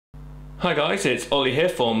Hi guys, it's Ollie here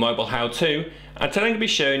from Mobile How To, and today I'm going to be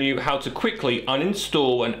showing you how to quickly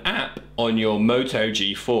uninstall an app on your Moto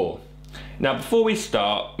G4. Now before we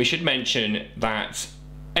start, we should mention that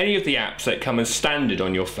any of the apps that come as standard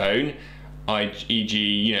on your phone,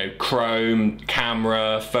 e.g. Chrome,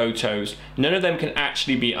 camera, photos, none of them can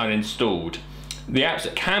actually be uninstalled. The apps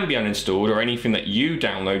that can be uninstalled are anything that you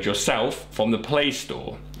download yourself from the Play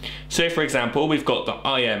Store. So for example, we've got the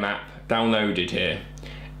IM app downloaded here.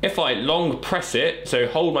 If I long press it, so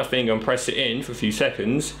hold my finger and press it in for a few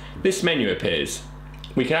seconds, this menu appears.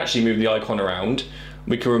 We can actually move the icon around.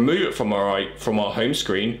 We can remove it from our home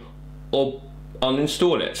screen or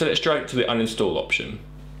uninstall it. So let's drag it to the uninstall option.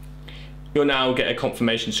 You'll now get a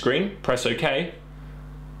confirmation screen, press OK,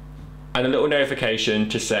 and a little notification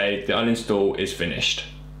to say the uninstall is finished.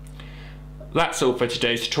 That's all for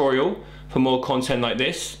today's tutorial. For more content like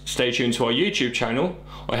this, stay tuned to our YouTube channel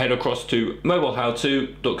or head across to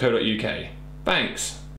mobilehowto.co.uk. Thanks!